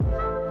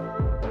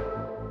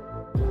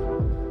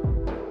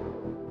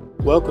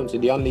Welcome to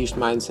the Unleashed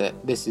Mindset.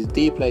 This is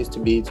the place to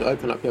be to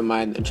open up your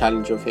mind and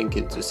challenge your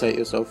thinking to set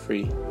yourself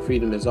free.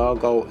 Freedom is our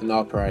goal and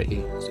our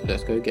priority, so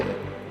let's go get it.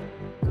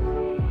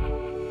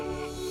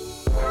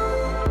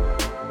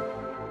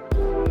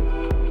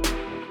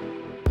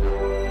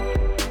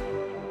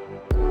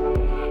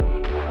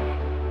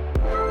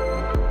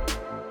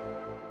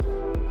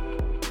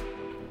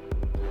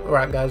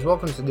 Alright guys,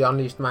 welcome to the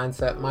Unleashed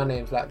Mindset. My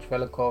name is Laksh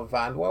Velikov,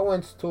 and what I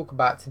want to talk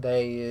about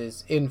today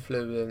is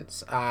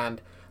influence and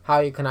how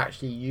you can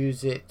actually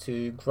use it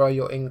to grow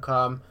your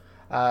income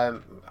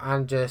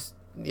and just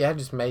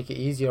make it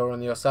easier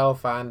on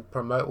yourself and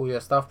promote all your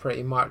stuff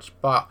pretty much.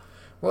 But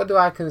what do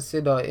I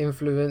consider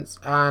influence?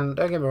 And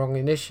don't get me wrong,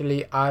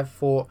 initially I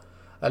thought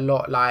a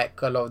lot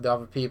like a lot of the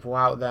other people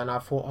out there, and I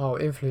thought, oh,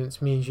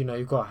 influence means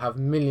you've got to have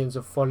millions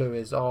of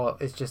followers, or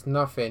it's just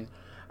nothing.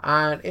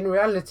 And in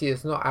reality,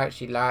 it's not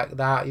actually like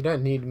that. You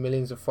don't need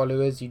millions of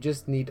followers, you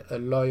just need a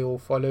loyal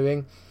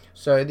following.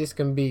 So this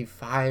can be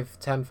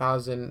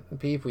 5,000-10,000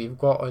 people you've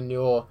got on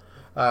your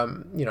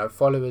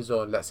followers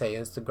on, let's say,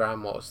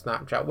 Instagram or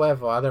Snapchat,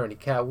 whatever. I don't really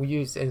care. We'll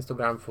use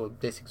Instagram for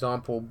this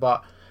example,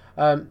 but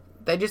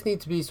they just need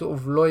to be sort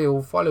of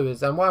loyal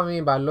followers. And what I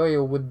mean by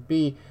loyal would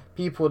be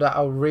people that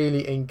are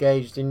really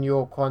engaged in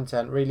your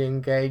content, really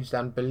engaged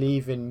and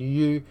believe in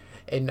you,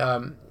 in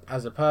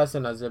as a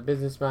person, as a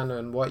businessman,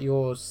 and what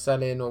you're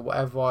selling or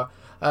whatever.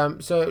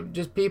 So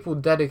just people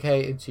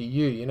dedicated to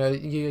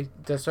you.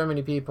 There's so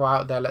many people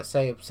out there, let's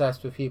say,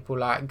 obsessed with people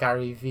like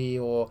Gary Vee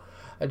or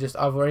just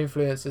other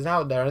influencers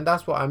out there, and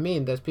that's what I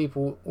mean. There's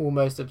people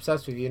almost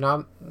obsessed with you. Now,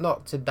 I'm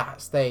not to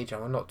that stage,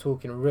 I'm not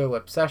talking real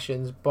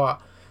obsessions,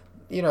 but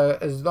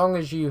as long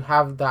as you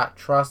have that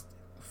trust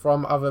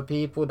from other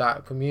people,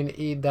 that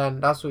community,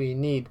 then that's what you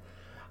need.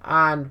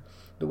 And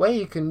the way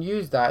you can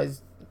use that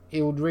is,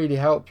 it would really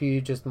help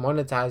you just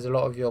monetize a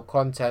lot of your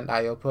content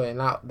that you're putting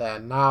out there.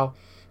 Now,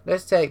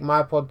 let's take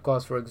my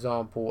podcast, for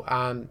example,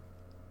 and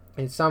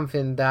it's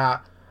something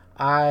that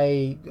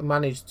I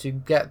managed to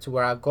get to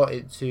where I got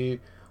it to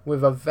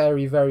with a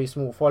very, very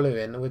small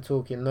following. We're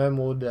talking no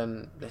more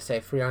than, let's say,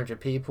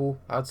 300 people,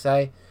 I'd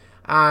say.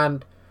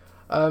 And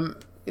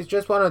it's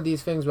just one of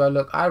these things where,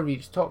 look, I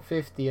reached top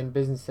 50 in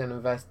business and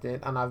investing,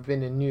 and I've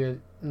been in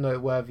New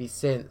Noteworthy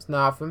since.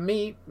 Now, for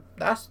me,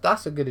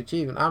 that's a good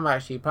achievement. I'm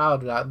actually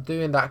proud of that,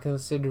 doing that,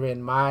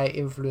 considering my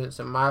influence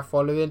and my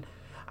following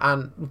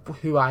and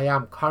who I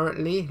am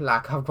currently.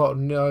 Like, I've got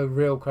no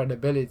real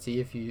credibility,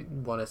 if you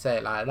want to say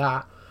it like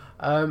that.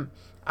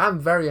 I'm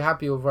very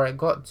happy with where it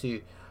got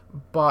to.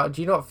 But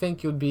do you not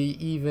think it would be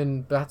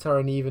even better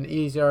and even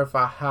easier if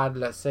I had,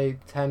 let's say,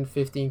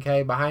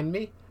 10-15k behind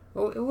me?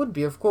 Well, it would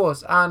be, of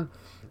course. And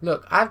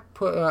look, I've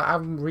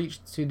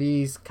reached to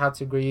these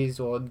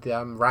categories or the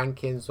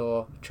rankings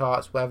or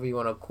charts, whatever you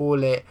want to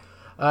call it.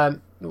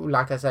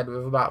 Like I said,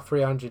 with about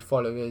 300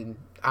 following,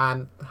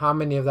 and how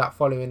many of that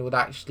following would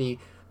actually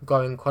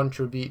go and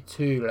contribute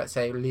to, let's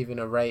say, leaving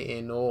a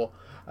rating or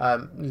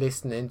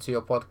listening to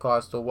your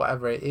podcast or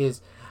whatever it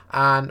is.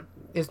 And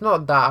it's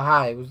not that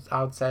high.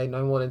 I would say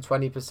no more than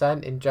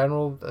 20% in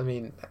general. I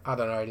mean, I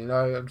don't really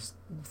know. I'm just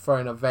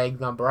throwing a vague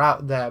number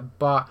out there,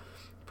 but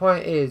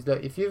point is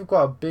that if you've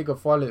got a bigger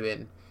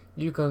following,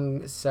 you can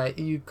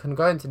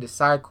go into the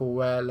cycle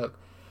where, look,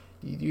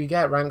 you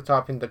get ranked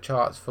up in the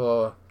charts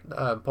for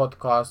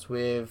podcasts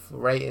with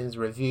ratings,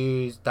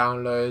 reviews,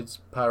 downloads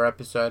per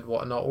episode,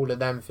 whatnot, all of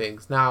them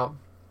things. Now,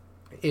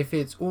 if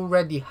it's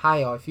already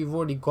higher, if you've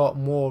already got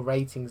more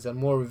ratings and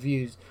more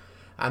reviews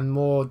and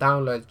more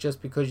downloads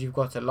just because you've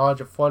got a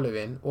larger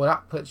following, well,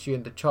 that puts you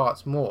in the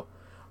charts more,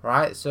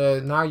 right? So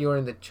now you're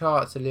in the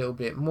charts a little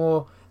bit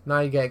more.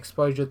 Now you get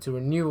exposure to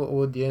a newer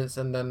audience,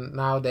 and then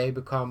now they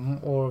become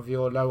more of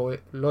your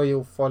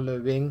loyal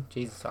following.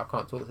 Jesus, I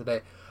can't talk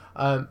today.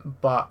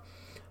 But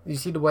you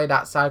see the way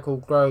that cycle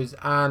grows,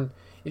 and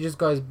it just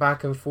goes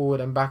back and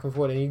forward,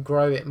 and you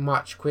grow it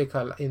much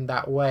quicker in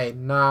that way.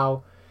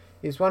 Now,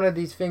 it's one of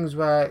these things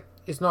where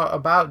it's not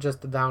about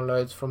just the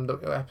downloads from the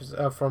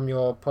episode, from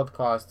your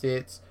podcast.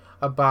 It's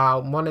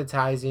about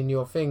monetizing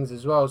your things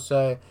as well.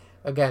 So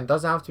again, it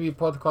doesn't have to be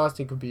podcast.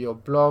 It could be your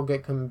blog.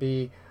 It can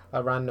be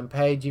a random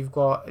page you've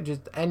got,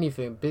 just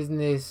anything,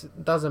 business,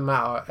 doesn't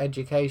matter,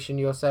 education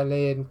you're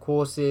selling,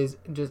 courses,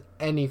 just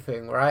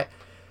anything, right?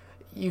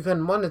 You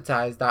can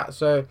monetize that.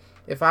 So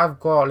if I've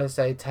got, let's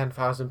say,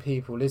 10,000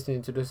 people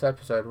listening to this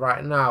episode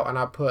right now, and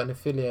I put an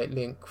affiliate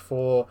link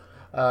for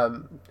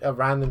a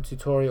random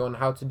tutorial on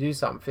how to do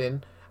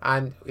something,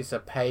 and it's a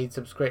paid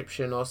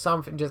subscription or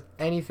something, just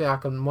anything I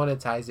can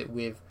monetize it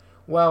with,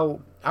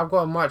 well, I've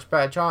got a much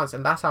better chance,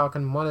 and that's how I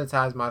can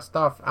monetize my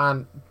stuff.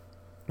 And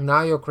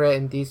now you're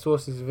creating these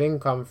sources of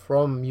income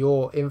from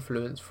your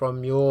influence,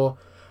 from your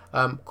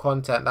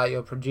content that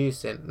you're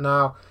producing.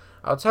 Now,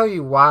 I'll tell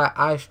you why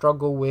I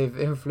struggle with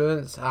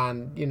influence,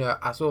 and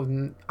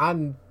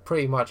I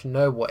pretty much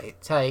know what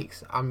it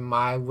takes. Am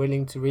I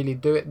willing to really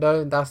do it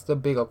though? That's the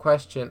bigger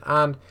question.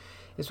 And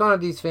it's one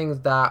of these things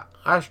that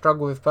I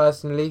struggle with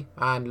personally,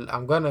 and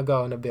I'm gonna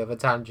go on a bit of a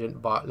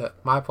tangent, but look,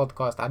 my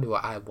podcast, I do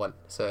what I want.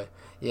 So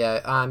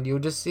yeah, and you'll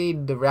just see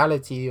the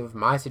reality of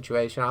my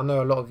situation. I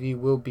know a lot of you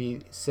will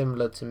be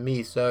similar to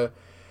me, so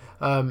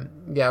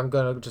yeah, I'm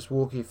gonna just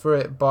walk you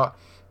through it. But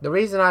the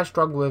reason I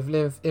struggle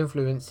with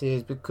influence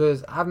is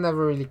because I've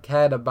never really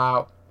cared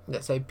about,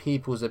 let's say,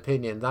 people's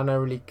opinions. I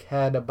never really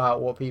cared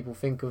about what people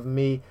think of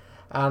me,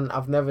 and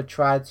I've never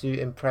tried to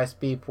impress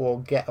people or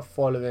get a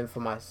following for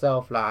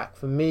myself. Like,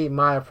 for me,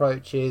 my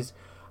approach is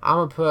I'm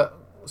gonna put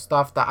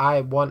stuff that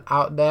I want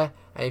out there,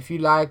 and if you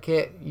like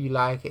it, you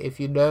like it. If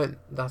you don't,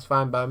 that's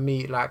fine by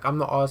me. Like, I'm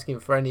not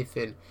asking for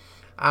anything.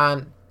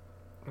 And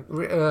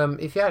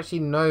if you actually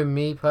know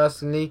me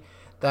personally,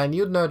 then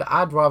you'd know that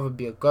I'd rather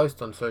be a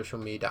ghost on social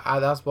media.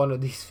 That's one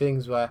of these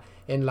things where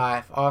in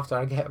life, after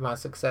I get my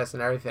success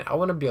and everything, I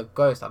want to be a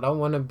ghost. I don't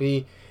want to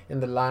be in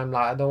the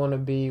limelight. I don't want to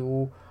be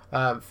all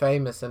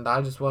famous, and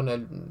I just want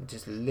to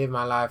just live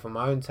my life on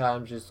my own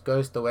time, just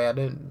ghost away. I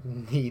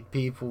don't need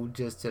people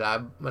just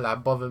to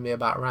like bother me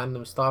about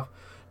random stuff.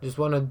 Just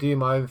want to do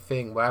my own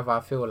thing wherever I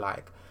feel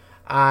like.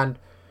 And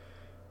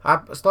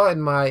I started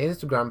my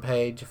Instagram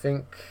page, I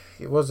think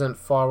it wasn't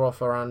far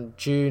off, around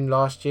June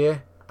last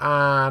year,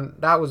 and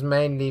that was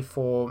mainly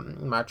for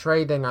my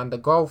trading, and the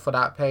goal for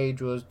that page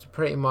was to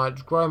pretty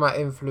much grow my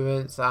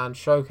influence and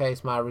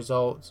showcase my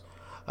results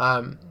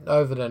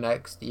over the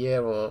next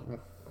year, or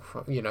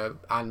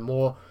and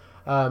more,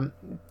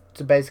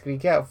 to basically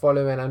get a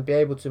following and be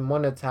able to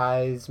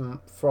monetize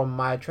from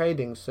my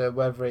trading. So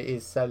whether it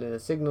is selling a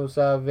signal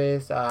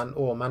service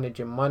or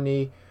managing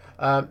money,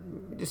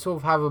 just sort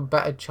of have a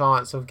better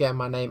chance of getting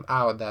my name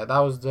out there. That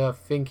was the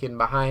thinking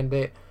behind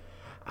it.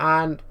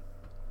 And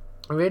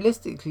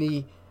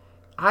realistically,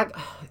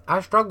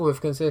 I struggle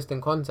with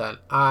consistent content,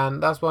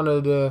 and that's one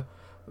of the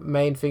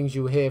main things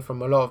you hear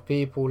from a lot of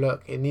people.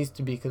 Look, it needs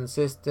to be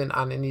consistent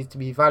and it needs to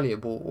be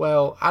valuable.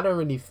 Well, I don't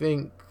really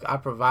think I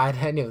provide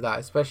any of that,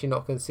 especially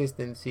not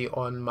consistency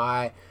on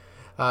my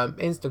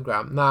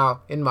Instagram.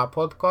 Now, in my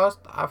podcast,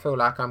 I feel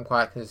like I'm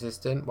quite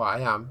consistent. Well, I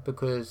am,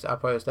 because I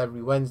post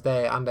every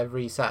Wednesday and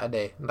every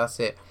Saturday, and that's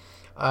it.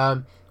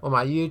 On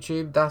my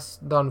YouTube, that's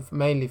done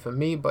mainly for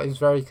me, but it's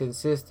very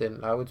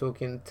consistent. Like, we're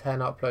talking 10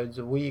 uploads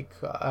a week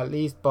at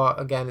least. But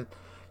again,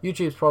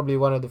 YouTube's probably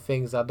one of the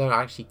things I don't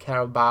actually care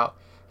about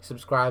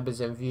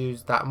subscribers and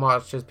views that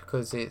much, just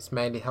because it's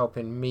mainly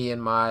helping me in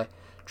my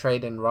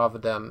trading rather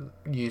than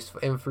used for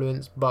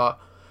influence. But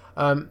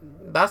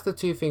that's the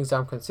two things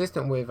I'm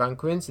consistent with, and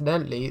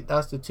coincidentally,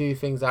 that's the two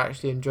things I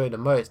actually enjoy the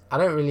most. I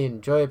don't really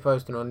enjoy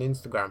posting on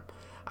Instagram,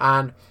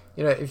 and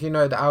if you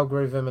know, the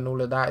algorithm and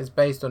all of that is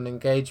based on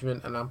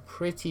engagement, and I'm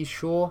pretty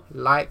sure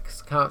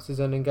likes counts as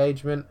an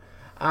engagement.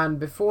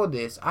 And before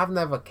this, I've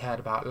never cared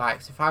about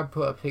likes. If I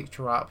put a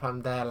picture up,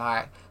 I'm there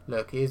like,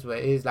 look, here's what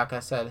it is. Like I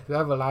said,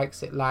 whoever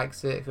likes it,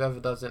 likes it. Whoever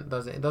doesn't,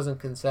 doesn't. It doesn't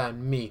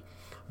concern me.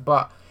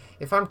 But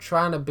if I'm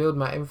trying to build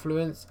my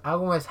influence, I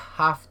almost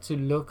have to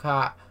look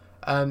at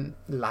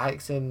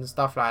likes and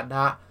stuff like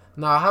that.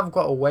 Now, I have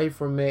got away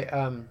from it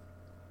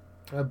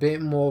a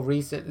bit more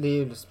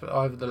recently. Just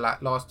over the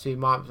last 2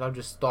 months, I've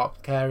just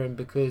stopped caring,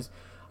 because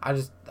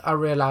I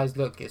realized,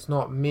 look, it's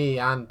not me,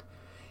 and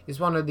it's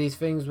one of these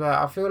things where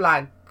I feel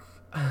like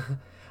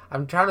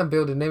I'm trying to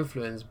build an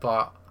influence,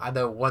 but I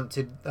don't want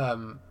to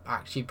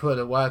actually put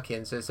the work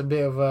in. So it's a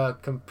bit of a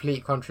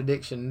complete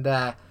contradiction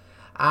there.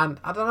 And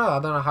I don't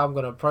know how I'm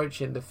going to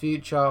approach it in the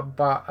future,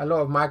 but a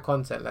lot of my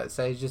content, let's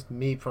say, is just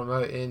me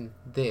promoting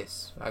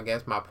this. I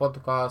guess my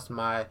podcast,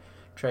 my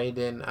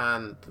trading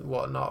and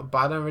whatnot, but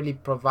I don't really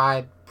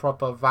provide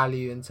proper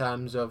value in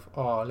terms of,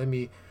 let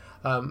me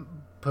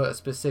put a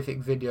specific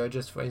video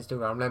just for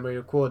Instagram, let me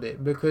record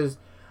it, because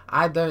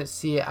I don't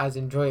see it as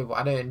enjoyable.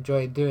 I don't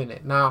enjoy doing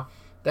it. Now,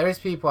 there is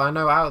people I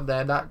know out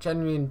there that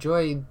genuinely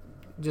enjoy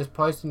just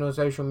posting on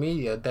social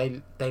media.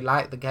 They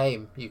like the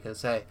game, you can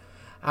say.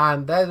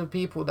 And they're the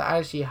people that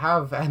actually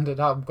have ended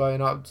up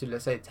going up to,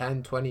 let's say,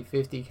 10, 20,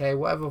 50k,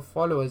 whatever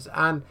followers.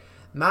 And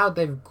now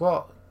they've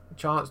got a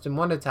chance to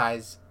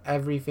monetize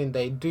everything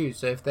they do.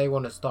 So if they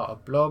want to start a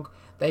blog,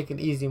 they can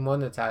easily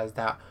monetize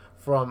that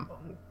from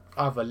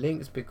other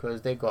links,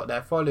 because they got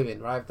their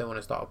following, right? If they want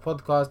to start a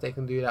podcast, they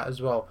can do that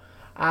as well.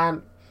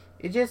 And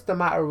it's just a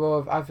matter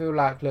of, I feel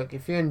like, look,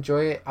 if you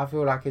enjoy it, I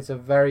feel like it's a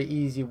very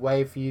easy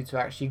way for you to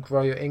actually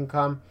grow your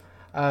income.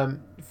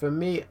 For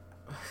me,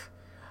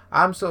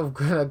 I'm sort of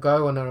going to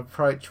go on an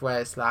approach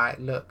where it's like,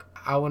 look,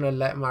 I want to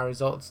let my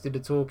results do the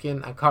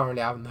talking, and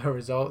currently I have no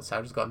results.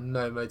 I've just got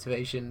no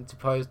motivation to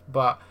post.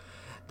 But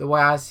the way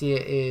I see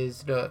it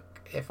is, look,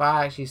 if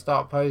I actually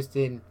start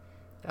posting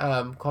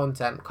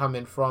content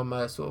coming from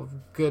a sort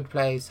of good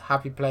place,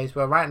 happy place,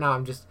 where right now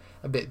I'm just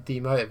a bit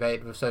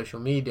demotivated with social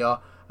media,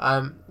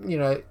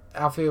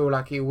 I feel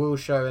like it will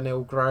show and it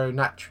will grow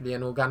naturally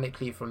and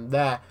organically from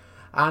there.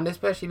 And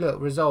especially, look,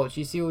 results,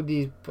 you see all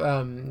these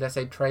let's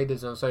say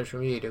traders on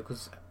social media,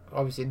 because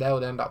obviously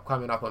they'll end up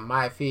coming up on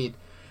my feed,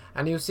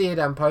 and you'll see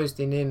them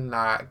posting in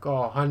like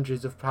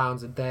hundreds of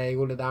pounds a day,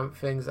 all of them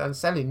things, and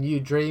selling new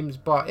dreams,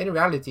 but in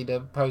reality they're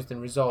posting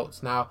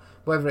results. Now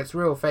whether it's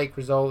real fake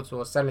results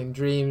or selling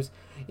dreams,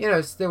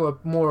 it's still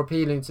more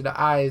appealing to the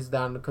eyes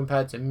than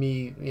compared to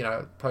me,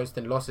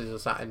 posting losses or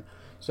something.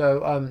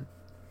 So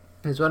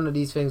it's one of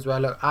these things where,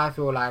 look, I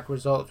feel like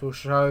results will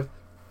show,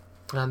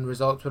 and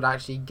results would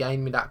actually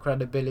gain me that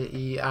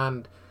credibility,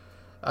 and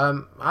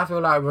I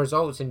feel like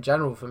results in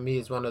general for me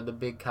is one of the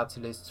big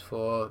catalysts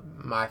for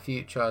my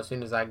future. As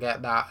soon as I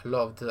get that, a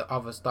lot of the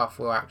other stuff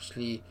will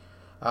actually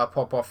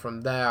pop off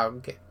from there.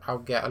 I'll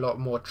get a lot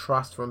more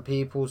trust from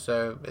people,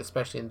 so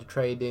especially in the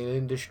trading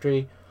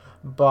industry,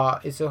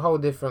 but it's a whole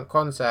different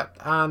concept.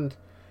 And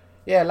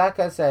yeah, like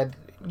I said,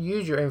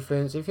 use your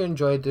influence. If you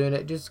enjoy doing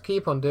it, just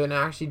keep on doing it.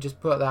 Actually just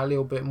put that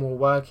little bit more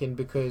work in,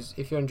 because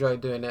if you enjoy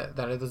doing it,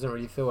 then it doesn't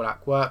really feel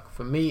like work.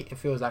 For me, it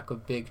feels like a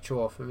big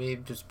chore. For me,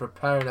 just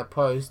preparing a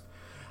post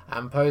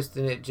and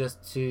posting it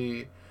just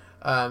to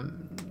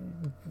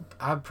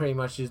I pretty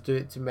much just do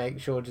it to make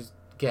sure, just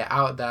get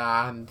out there,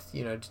 and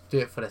just do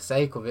it for the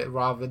sake of it,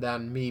 rather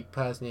than me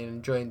personally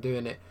enjoying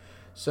doing it.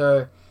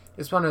 So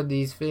it's one of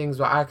these things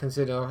where I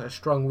consider a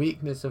strong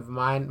weakness of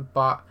mine,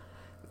 but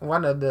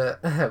one of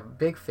the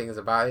big things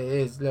about it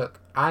is, look,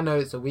 I know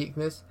it's a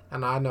weakness,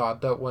 and I know I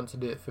don't want to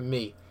do it for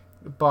me,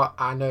 but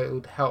I know it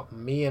would help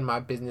me and my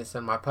business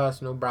and my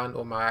personal brand,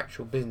 or my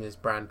actual business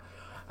brand.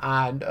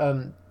 And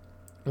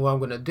what I'm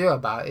going to do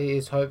about it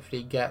is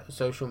hopefully get a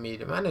social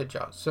media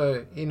manager.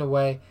 So in a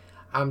way,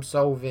 I'm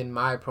solving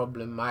my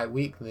problem, my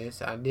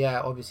weakness, and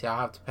yeah, obviously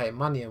I have to pay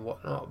money and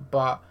whatnot,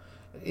 but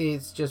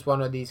it's just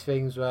one of these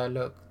things where,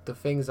 look, the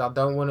things I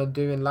don't want to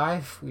do in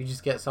life, we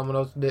just get someone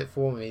else to do it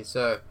for me.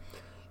 So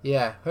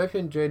yeah, hope you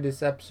enjoyed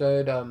this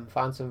episode,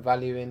 found some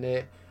value in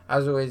it.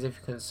 As always, if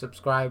you can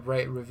subscribe,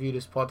 rate, review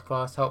this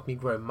podcast, help me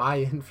grow my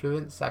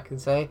influence, I can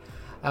say.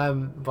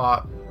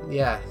 But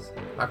yeah,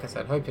 like I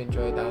said, hope you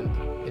enjoyed,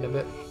 and in a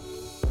bit.